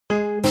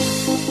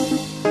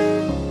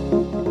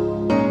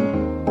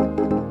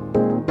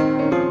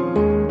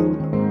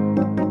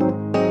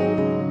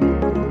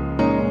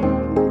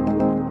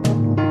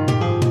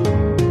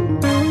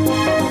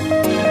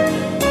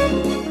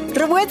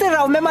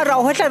mara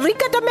ho tla re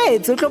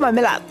ikatametse tlo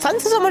mamela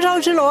tshwantse se motho o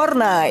tshelo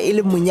rona e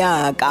le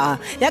Monyaka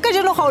ya ka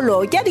jeno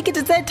kgaolo ke a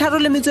dikete tse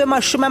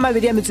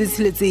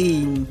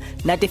 326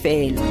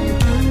 natefelo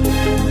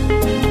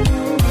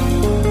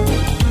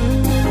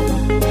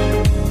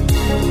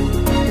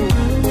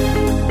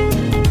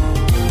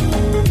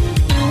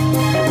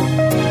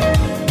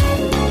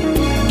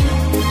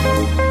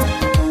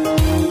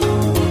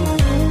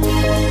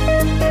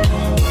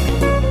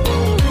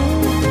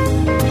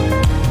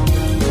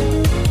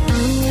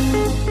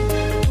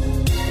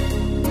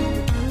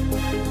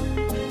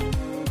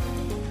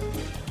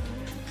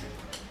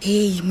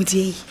Hey,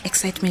 Mudi,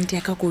 excitement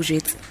ya ka go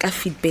jetse ka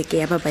feedback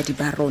ya babadi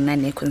ba rona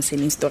ne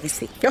concerning story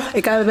se. Yo,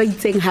 e ka ba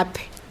itseng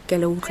hape. Ke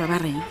le utlwa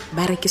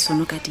ba re ke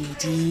sono ka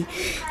didi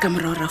ka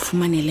mora ra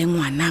fumanele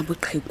ngwana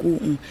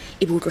boqhekung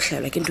e bo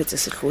tlohlelwa ke ntwe tse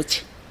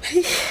sehlotse.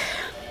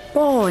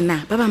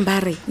 Bona ba bang ba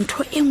re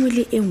ntho engwe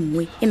le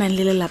engwe e nang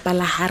le lelapa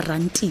la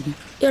Haranting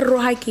e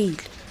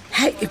rohakile.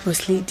 Hai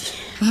boss lady.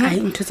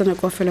 Ai ntho tsana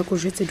go fela go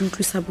jetse di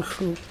utlwisa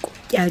bohloko.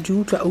 Ke a di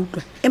utlwa.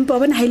 Empa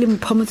bona ha ile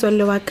mpho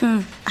motswalle wa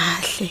ka.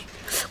 Ahle.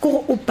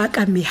 Go o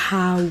baka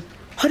mehau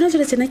hona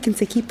jole tsena ke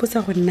ntse ke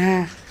ipotsa gore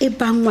na e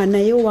bang ngwana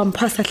eo wa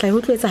mphasa hlae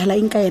ho tloetsa hala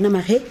inka yena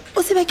mare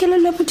o se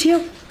bakelele motho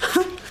eo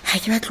ha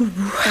ke batla go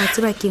bua a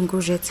tseba ke ngo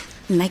jetse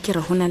nna ke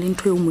re hona le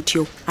ntho eo motho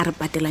eo a re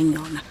patelang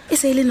yona e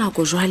se ile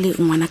nako jwale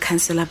ngwana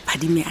counselor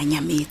Phadime a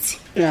nyametse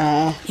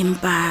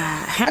empa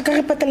a ka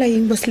re patela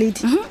eng boss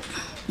lady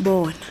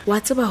bona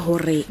wa tseba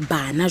hore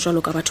bana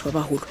jwalo ka batho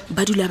ba baholo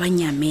ba dula ba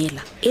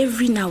nyamela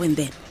every now and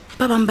then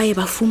ba bang ba e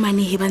ba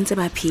fumane he ba ntse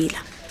ba phela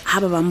ha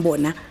ba bang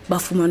bona ba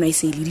fumanwa e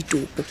se le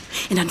ditopo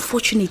and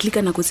unfortunately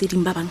kana go tse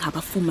ding ba bang ha ba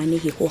fumane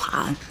he ho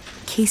hang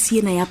case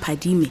ena ya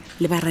Phadime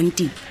le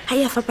Baranting ha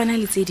ya fapana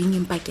le tse ding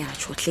empa ke a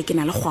tshohle ke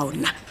na le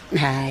gwaona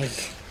hai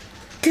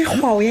ke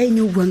gwao ya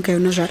ine o buang ka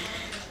yona jwale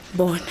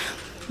bona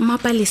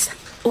mapalesa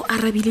o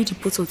arabile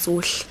dipotso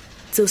tsohle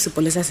tseo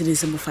sepolesa se di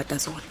se mofata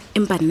tsona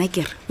empa nna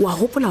ke re wa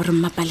hopola hore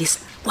mapalesa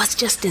was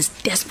just as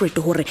desperate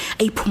hore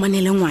a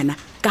iphumanele ngwana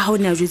ka ha o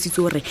ne a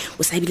jwetsitse hore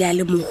o sa bile a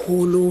le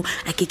moholo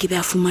a ke be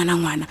a fumana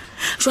ngwana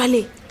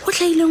jwale ho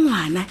hlaile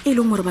ngwana e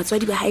leng hore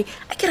batswadi ba hae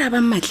a ke ra ba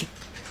mmatle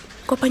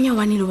kopanya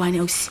wane le wane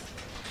ausi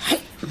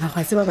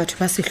magwatse ba batho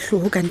ba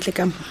sehloho ka ntle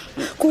ka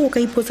go ka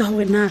ipotsa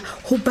hore na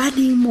ho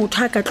bane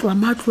motho a ka tloa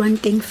matluang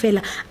teng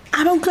fela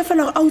a ba utlwa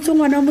fela gore a utse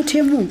ngwana wa motho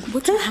e mong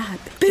botsa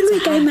hape pelo e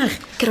kae mare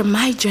ke re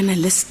my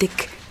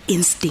journalistic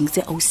instincts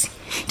ausi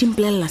di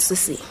mpolella se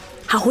se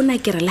ha hona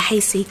ke re la ha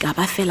ise ka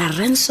ba fela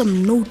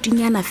ransom note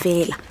nyana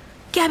fela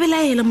ke a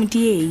belaela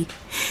modiei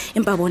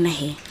empa bona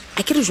he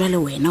a ke re jwale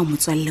wena o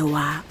motswalle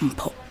wa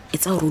mpho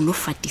etsa hore o lo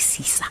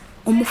fatisisa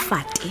o mo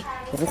fate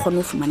go gone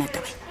o fumana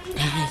taba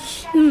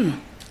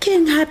ke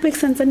hape ke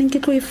santsaneng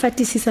ke tlo e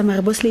fatisisa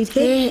mare boss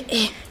lady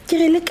ke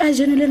re le ka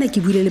jeno lena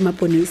ke buile le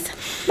maponesa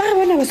ba re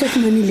bona ba so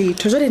fumane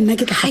letho jwale nna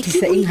ke tla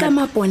fatisa eng ka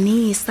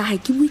maponesa ha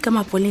ke bui ka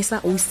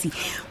maponesa ausi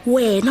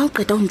wena o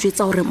qeta o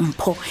ntjwetsa hore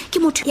mpho ke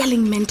motho ya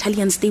leng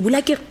mentally unstable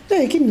ke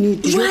ke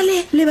nnete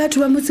jwale le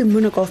batho ba motseng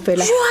mona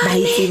kaofela ba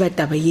itse ba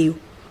taba eo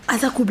a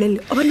tsa go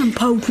bolelle o bona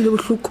mpha o tlile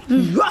bohloko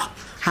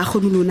ha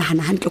go no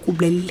nahana hantle go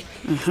bolelle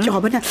ke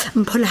go bona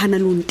mpho le hana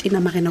lo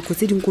ntena marena go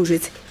tse ding go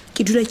jwetse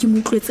ke dula ke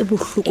motlwetse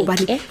bohloko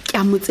bane ke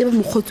a motseba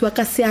mogotsi wa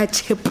ka se a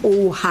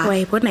tshepoha wa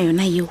e bona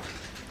yona eo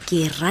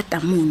ke rata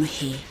mono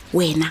he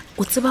wena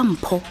o tseba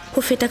mpho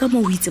go feta ka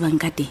mo o itse bang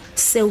ka teng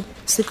seo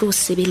se tlo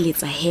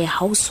sebeletsa he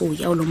ha o so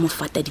ya o lo mo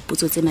fata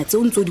dipotso tsena tse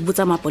o ntse o di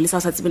botsa mapolesa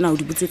o sa tsebe na o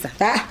di botsetsa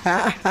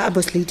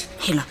boss lady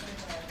hela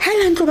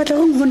hala ntlo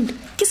batla go ngonda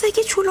ke se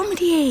ke tshulo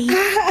modiei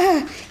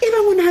e ba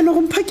ngwana hana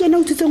go mpha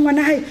kena o tsitse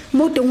ngwana hae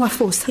mo teng wa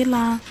fosa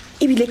hela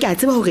ebile ke a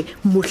tseba hore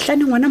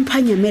mohlane ngwana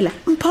mphanyamela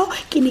mpho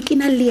ke ne ke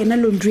na le yena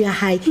laundry ya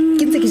hae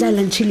ke ntse ke ja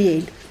lunch le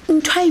yena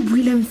ntho a e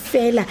buileng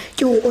fela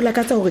ke o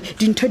lakatsa hore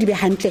dintho di be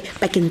hantle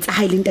bakeng tsa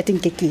hae le ntateng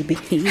ke kebe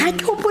ha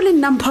ke hopole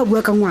nna mpho a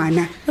bua ka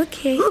ngwana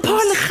okay mpho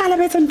le khala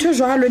ba etsa ntho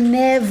jwalo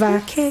never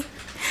okay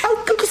au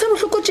ke tsa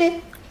bohloko tje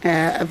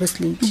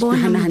obviously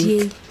bona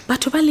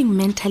batho ba leng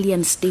mentally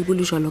unstable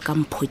jwalo ka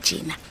mpho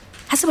tjena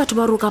ha se batho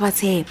ba roka ba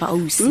tshepa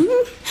ausi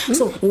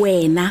so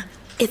wena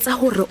etsa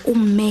hore o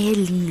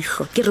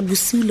mmelihlo ke re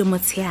bosiile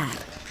motsheare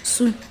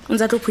soon o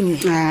ntse tlo phunye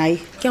ai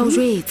ke a o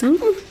jwetsa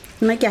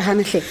nna ke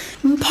hana hle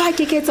mpha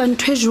ke etsa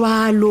ntwe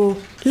jwalo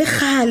le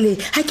khale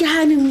ha ke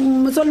hane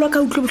motswallo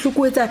ka utlwe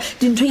bohloko etsa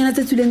dintho nyana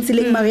tse tsuleng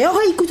tseleng mare ya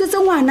go ikutsetse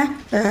ngwana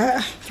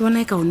ke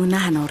bona ka o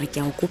nahana hore ke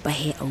a o kopa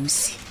he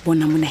ausi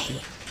bona mona he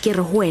ke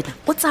re ho wena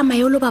o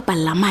tsamaye o lo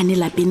bapalla mane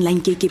lapeng la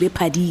nkekebe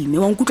Phadime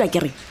wa nkutlwa ke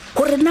re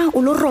hore na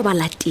o lo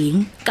robala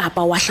teng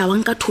kapa wa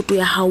hlawang ka thoto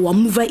ya hao wa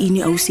move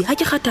in ausi ha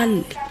ke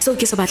kgathalle seo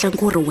ke se batlang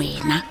ke hore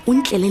wena o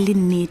ntlele le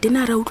nnete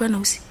na ra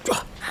utlwana ausi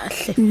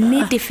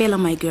nnete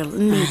fela my girl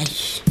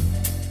nnete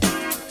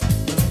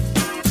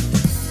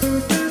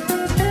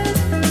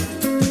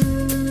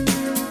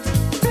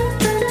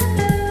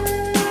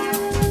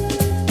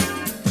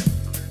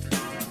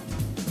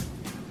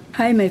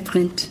Hi my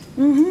friend.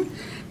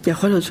 Ke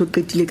khola so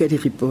qetile ka di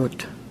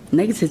report.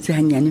 Nna ke setse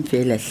hanyane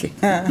fela hle.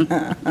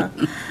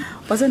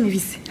 Wa tsone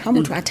bise ha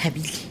motho a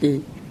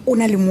thabile. o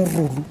na le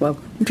morolo Wow.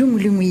 ntho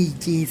engwe le ngwe e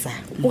iketsa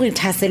o re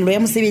thasello ya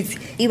mosebetsi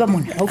e ba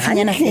mona ga o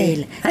finyana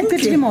fela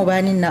ipetile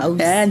maobane nna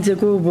ausi ntse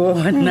ko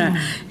bona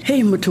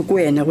hei motho ko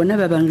wena rona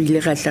ba bang re ile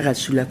ga tla ga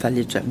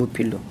sulafaletswa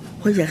bophelo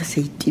go ja re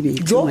sa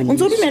itebetse jo o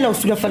ntse o dumela o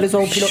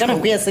sulafaletswa bophelo ka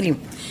nako ya selemo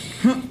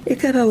e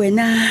ka ba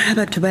wena ha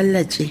batho ba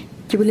llatse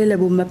ke bolela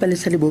bo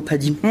Mapalesa le bo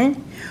Phadimo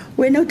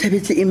wena o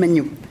thabetse e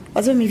manyeo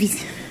wa tswa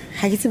mevisi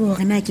ga ke tsebe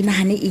gore na ke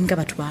nagane eng ka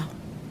batho bao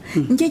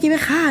nke ke be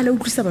gala o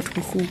tlisa batho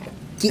botlhoko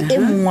ke e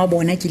mongwe wa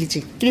bona ke letse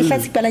ke le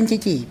tlatsipalang ke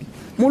kebe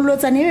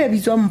mollotsane e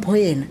bitswa Mpho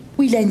yena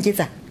o ile a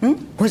nketsa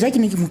go ja ke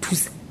ne ke mo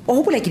thusa o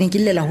gopola ke ne ke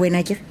llela ho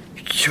wena ke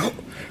jo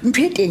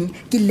ntho e teng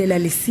ke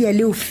llela lesia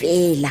leo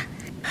fela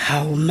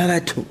ha o mma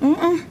batho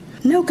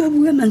nna o ka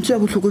bua mantswe a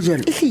botlhoko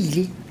jalo e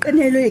hlile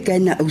kanelo e ka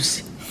nna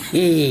ausi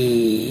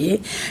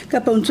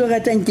kapa o ntse o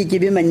ratang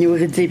kekebe manyeo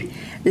re tsebe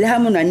le ha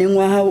monwaneng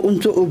wa hao o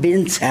ntse o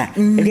bentsha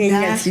re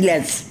nya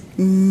Silas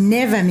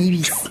never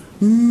maybe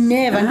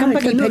never nka mpa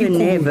ke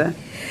never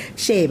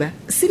sheba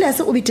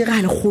Silas o betere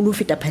ga le golo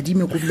feta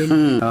Phadime go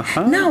bolele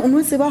na o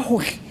no tseba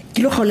gore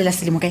ke lo kgaolela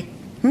selemo kae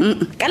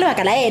ka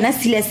lebaka la yena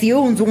Silas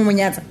yo o ntse go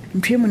monyatsa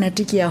ntho e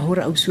monate ke ya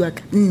hore ausi wa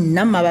ka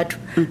nna mma batho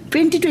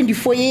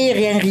 2024 ye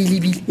re yang re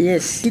ilebile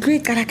yes ke tlo e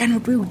kala ka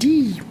notwe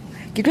odimo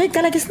ke tlo e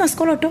kala ke sena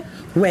sekoloto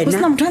Wena? go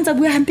sena motho a ntse a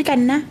bua hampe ka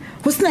nna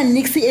go sena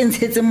nix e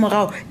ntshetseng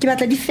morao ke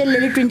batla di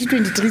fellele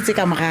 2023 tse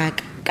ka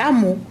moraka ka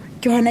mo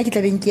ke hona ke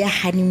tlabeng ke ya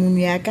honeymoon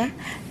ya ka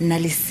nna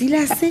le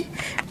Silas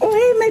oh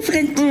hey my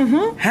friend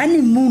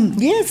honeymoon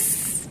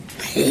yes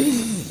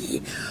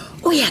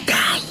o ya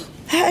kae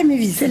ha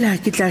me sela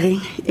ke tla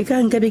reng e ka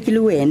nka be ke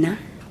le wena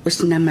o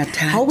sena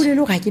mathata ha o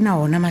bolele ga ke na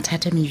ona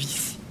mathata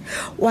mevisi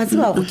wa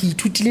tseba go ke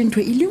ithutile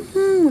ntho e le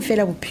nngwe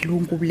fela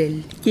bophelong go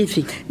bolelle ke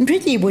fe ntho e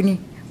ke e bone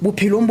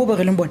bophelong bo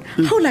re leng bona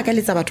ha o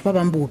lakaletsa batho ba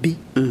bang bobe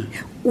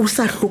o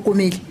sa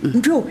hlokomele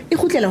ntho e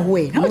gutlela ho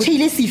wena ha o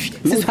tshile sifi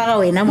se tshwara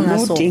wena monga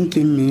so mo teng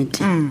ke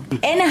nnete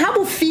ene ha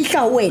bo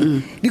fihla ho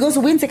wena because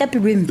o bontse ka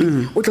pelo empe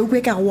o tla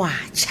utlwe ka wa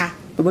cha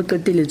o ba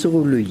qeteletse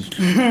go loile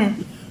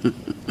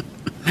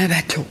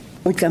mabatho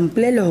o tla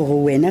mpolella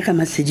gore wena ga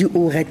Masedi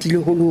o ratile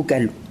go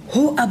lokalo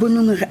ho a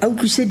bonong re a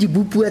utlwise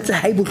dibupua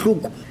tsa hae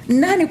bohloko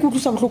nna ne ke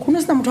utlwisa bohloko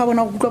no sena motho a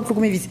bona go utlwa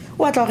bohloko mevisi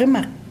o atla gore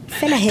mara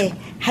fela he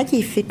ha ke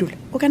e fetola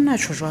o ka nna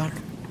tsho jwalo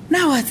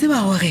na wa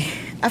tseba gore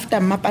after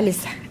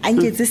Mapalesa a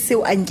nketse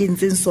seo a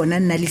nkentseng sona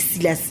nna le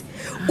Silas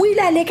o ile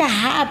a leka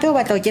hape o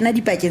batla go kena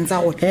dipakeng tsa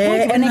rona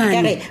ke bona ke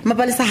kare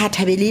Mapalesa ha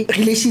thabele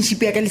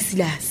relationship ya ka le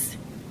Silas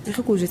re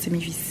go jetse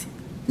mevisi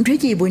ntwe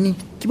ke e bone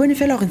ke bone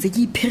fela gore ntse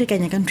ke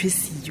ipherekanya ka ntwe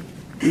siyo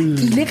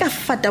ke ile ka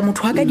fata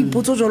motho wa ka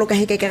dipotso jalo ka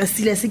heka ka re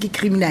Silas ke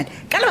criminal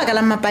ka lebaka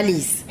la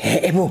Mapalesa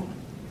ebo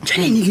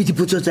tshwane le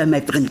dipotso tsa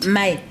my friend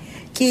mai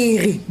ke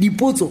re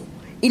dipotso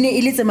ine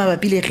ile tse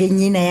mabapi le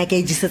renyena ya ka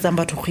e jisetsang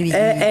batho khwebile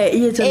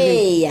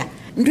eya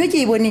ntwe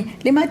ke e bone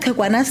le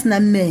maqhekwana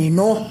sna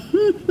meno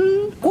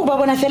go ba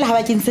bona fela ha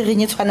ba kentse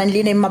renye tshwanang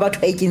le ne mma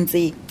batho a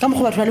ikentse ka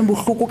mogho batho ba le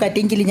bohloko ka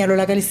teng ke lenyalo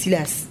la ka le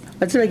Silas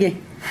wa tseba ke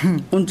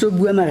o ntse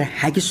bua mara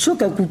ha ke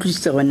soka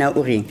kutlwisa gona o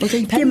reng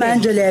ke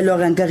manjole ya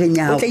lorang ka reng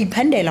ya o tla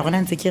iphandela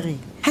gona ntse ke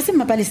reng ha se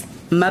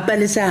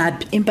Mapalesa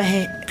hape empa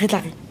he re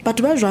tla re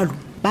batho ba jwalo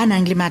ba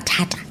nang le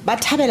mathata ba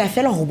thabela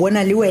fela go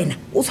bona le wena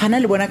o tshwana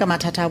le bona ka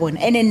mathata a bona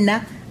ene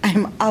nna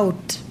I'm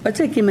out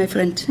what's it my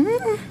friend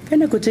ka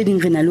nako tse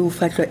ding re na le o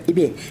fatlwa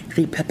ebe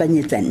re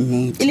iphapanyetsa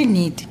nnete e le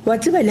nnete wa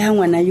tseba le ha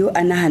ngwana yo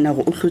a nahana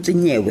gore o hlotse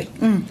nyewe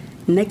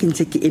nna ke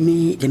ntse ke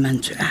eme le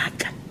mantswe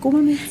aka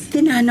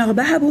ke nahana gore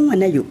ba ha bo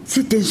ngwana yo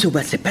se teng se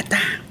ba se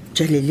patang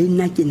jale le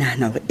nna ke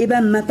nahana gore e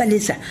ba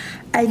Mapalesa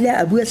a ile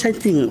a bua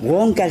something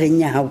wrong ka reng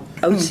ya hao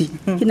ausi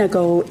ke na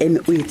ka o eme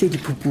o etse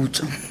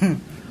diphuputso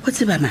o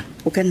tseba man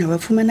o ka nna wa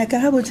fumana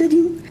karabo tse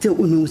ding tse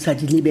o ne o sa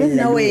di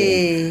lebella nawe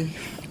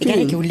e ka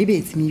re ke o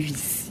lebetse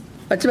mevisi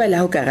wa tseba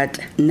le ha o ka rata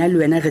nna le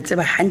wena re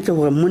tseba hantle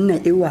gore monna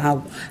e wa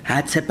hao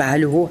ha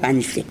tshepahale ho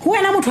hantle go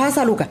wena motho a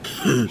sa loka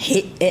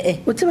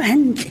o tseba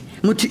hantle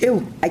motho eo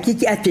a ke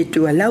a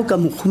fetola la o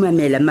ka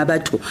mokhumamela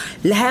mabatho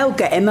le ha o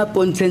ka ema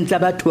pontsheng tsa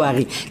batho wa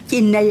re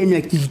ke nna yena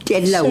ke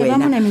itella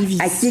wena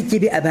a ke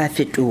be a ba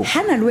fetola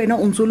hana le wena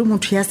o ntse le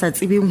motho ya sa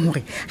tsebeng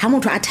hore ha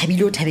motho a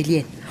thabile o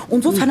thabile yena o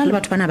ntse o tshwana le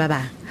batho bana ba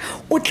bang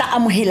o tla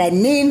amohela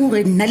neng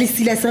hore nna le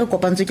Silas re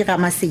kopantswe ke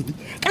ga Masedi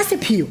ka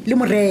sepheo le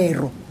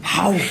morero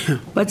hao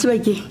wa tseba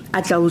ke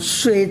a tla o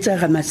swetsa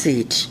ga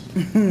Masedi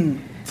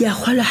ke a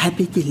kgwala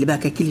hape ke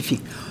lebaka ke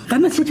lefeng ga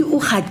Masedi o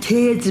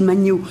kgathetse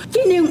manyeo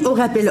ke neng o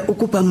rapela o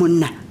kopa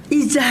monna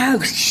itsa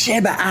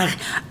sheba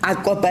a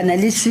kopana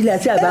le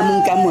Silas a ba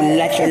mong ka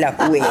mollahlela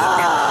ho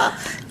wena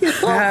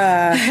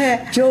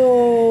jo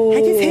ha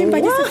ke tshepa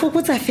ke se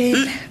fokotsa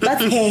fela ba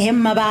tshehe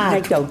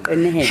mabaka ke o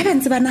qenehela ha ba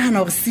ntse ba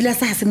nahana gore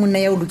Silas ha se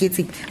monna ya o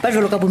loketseng ba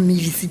jwalo ka bo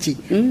mevisi tje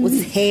o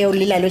tshehe o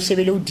lela lo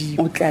shebele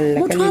odimo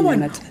motho wa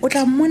bona o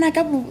tla mmona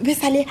ka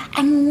besale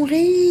a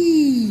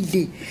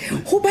ngoreile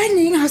go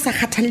baneng ha o sa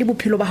kgathalle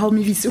bophelo ba hao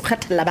mevisi o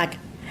kgathalla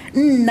baka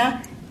nna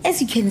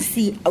as you can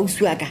see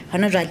ausiwaka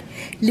hana jwale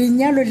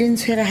lenyalo le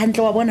ntshwere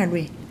hantle wa bona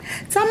lwena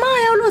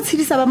tsamaya o lo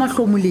tshedisa ba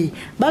mahlomole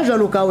ba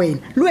jwalo ka wena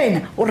le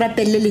wena o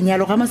rapelle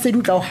lenyalo ga Masedi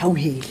o tla o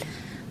hauhela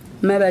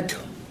Mabatho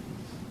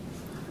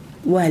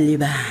wa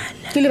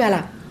lebala ke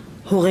lebala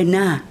hore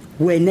na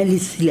wena le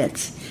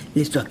Silas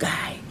le tswa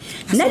kae.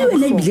 Nna le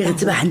wena ebile re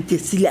tseba hantle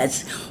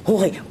Silas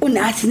hore o ne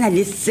a sena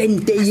le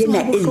sente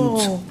ena e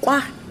ntsho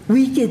kwa o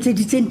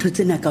iketseditse ntho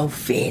tsena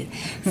kaofela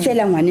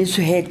fela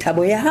ngwaneso he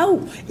thabo ya hao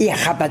e ya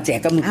gabatseya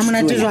ka motho. Ha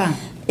monate jwang?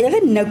 E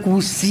re nna ke o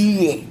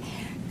siye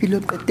ke lo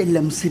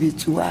qetella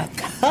mosebetsi wa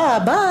ka.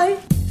 Bye.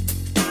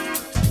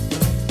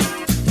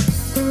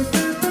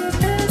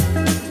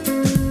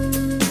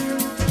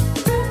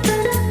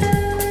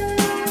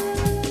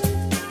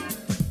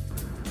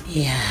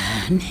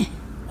 yane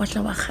wa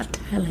tla wa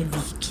kgathala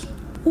Viki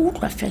o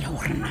utlwa fela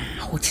hore na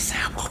ho tshisa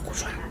ha bohloko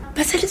jwang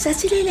ba se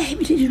letsatsi le ile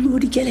ebile di lo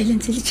di kela le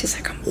ntse le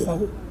tshisa ka mokgwa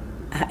o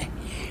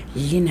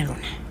lena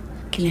lona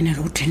ke lena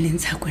lo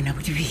thenlentsha kwena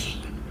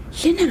bodibeng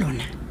lena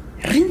lona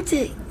re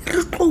ntse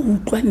re tlo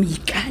utlwa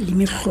meka le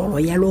mehlolo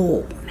ya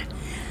lona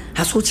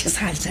ha so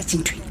tshisa ha letsatsi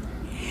ntweng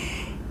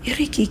e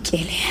re ke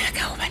kele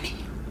ka hobane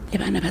le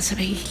bana ba se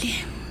ba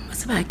ile ba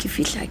se ba ke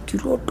fihla ke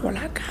lo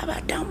tlola ka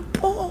ba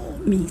dampo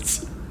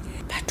metsi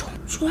batho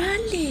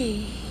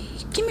jwale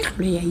ke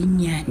mehlolo ya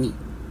inyane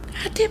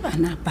hate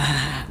bana ba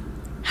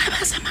ha ba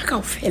sama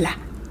kaofela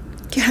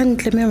ke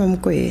hantle me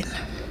Mokwena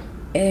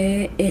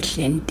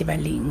hlente ba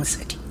leng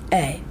mosadi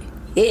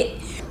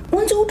o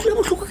ntse o tlile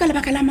bohloko ka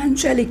lebaka la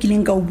mantswe a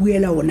lekileng ka o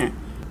buela ona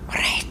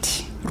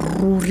right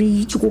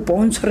ruri ke kopa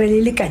o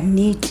ntshwarele le ka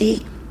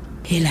nnete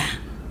hela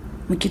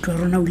moketlo wa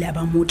rona o ile a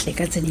ba motle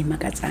ka tsela e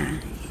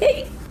makatsang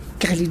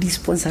ke re le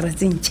di-sponsora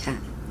tse ntjha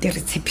di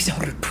re tshepisa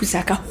gore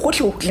thusa ka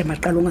gotlhe o tle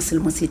maqalong a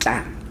selemo se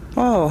tlang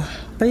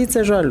ba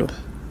itse jwalo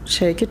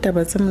she ke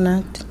taba tse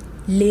monate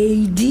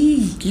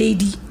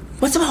lady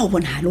wa tseba ho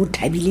bona hale o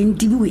thabileng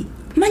dibiwe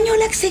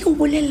manyola ke se ke o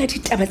bolella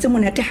ditaba tse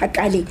monate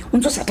hakale o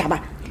ntse sa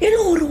taba e le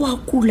hore wa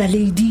kula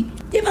lady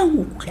e bang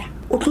o kula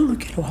o tlo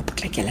lokela wa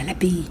potlakela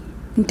lapeng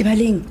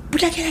ntebaleng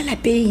potlakela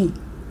lapeng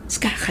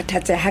ska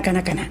kgathatsa ha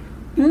kana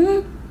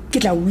ke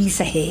tla o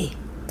isa he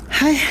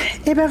hai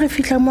e ba re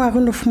fihla mo a re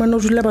no fumana o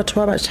dula batho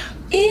ba batjha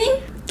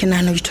ke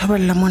nana o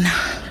ithoballa mona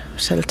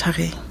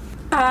sheltereng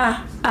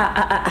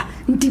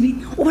ntibi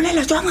o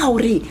bolela jwang ha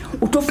hore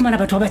o tlo fumana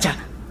batho ba batjha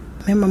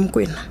me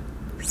Mokwena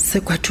se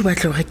kwa tu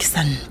batla o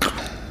rekisa ntlo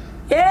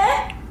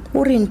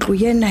o re ntlo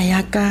yena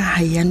ya ka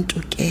ha ya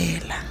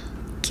ntokela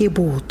ke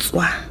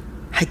botswa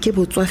ha ke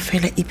botswa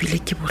fela ebile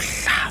ke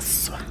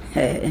bohlaswa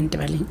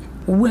ntebaleng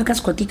o bua ka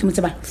sekwati ke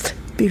motseba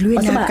pelo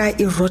ena ka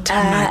e rotha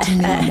madi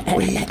me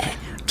Mokwena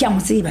ke a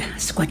motseba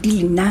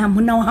sekwati nna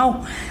mona wa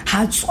hao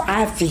ha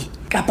tswafe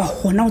kapa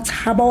hona o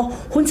tshaba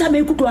ho ntsha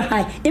maikutlo a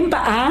hae empa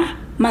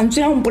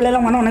mantswe a o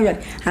mpolela ngwana ona jwale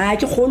ha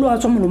ke kgolo a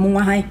tswa molomong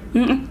wa hae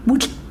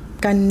butle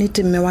ka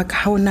nnete mme wa ka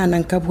ha o nana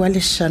nka bua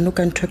leshano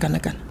ka ntho kana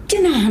ke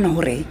nahana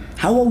hore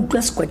ha wa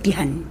utlwa sekwati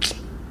hantle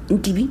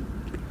ntibi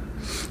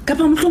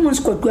kapa mohlomong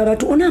sekwati wa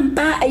batho o na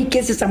mpa a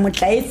iketsetsa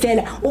motlae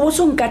fela o bo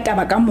so nka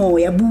taba ka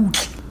moya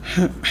butle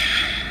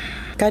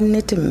ka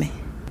nnete mme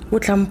o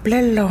tla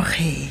mpolella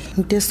hore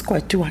nte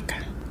sekwati wa ka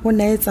o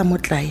na etsa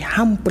motlae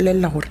ha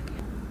mpolella hore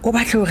o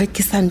batla ho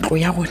rekisa ntlo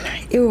ya rona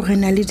eo re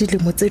na le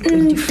dilemo tse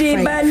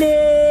 25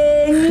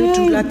 re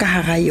dula ka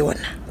hara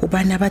yona ho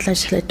bana ba tla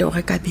tšhelete o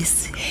reka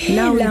bese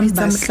na o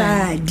bitsa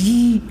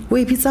motladi o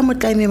bitsa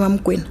motlaime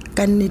Mokwena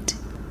ka nnete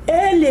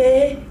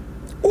ele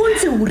o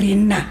ntse o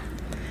rena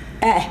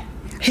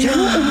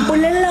jalo o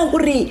mpolella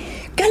hore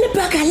ka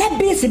lebaka la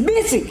bese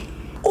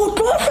o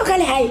tlo hloka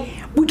le hae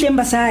butleng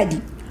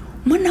basadi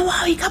monna wa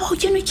hao e ka ba o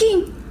kenwe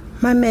keng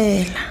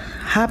mamela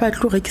ha ba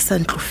tlo rekisa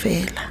ntlo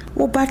fela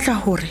o batla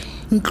hore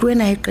ntlo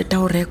ena e qeta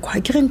ho rekwa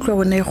ke re ntlo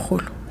bona e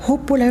kgolo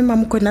hopola me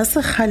Mokwena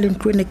se khale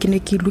ntlo ena ke ne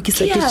ke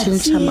lokisa ke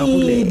tshentsa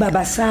magule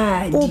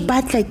babasadi o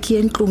batla ke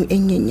entlong e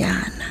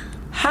nyenyana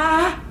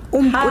o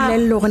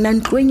mpolelle hore na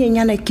ntlo e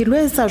nyenyana ke lo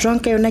etsa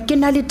jwang ka yona ke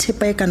na le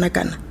thepa e kana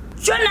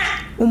jona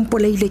o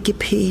mpoleile ke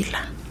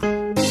phela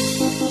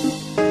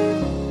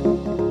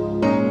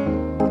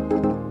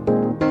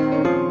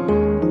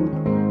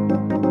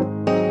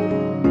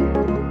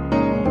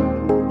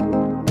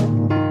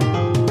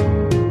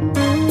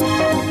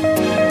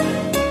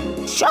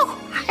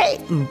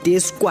nte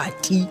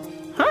squati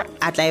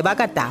a tla e ba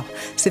ka taba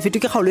se fete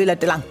ke kgaolo e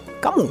latelang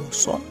ka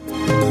moso.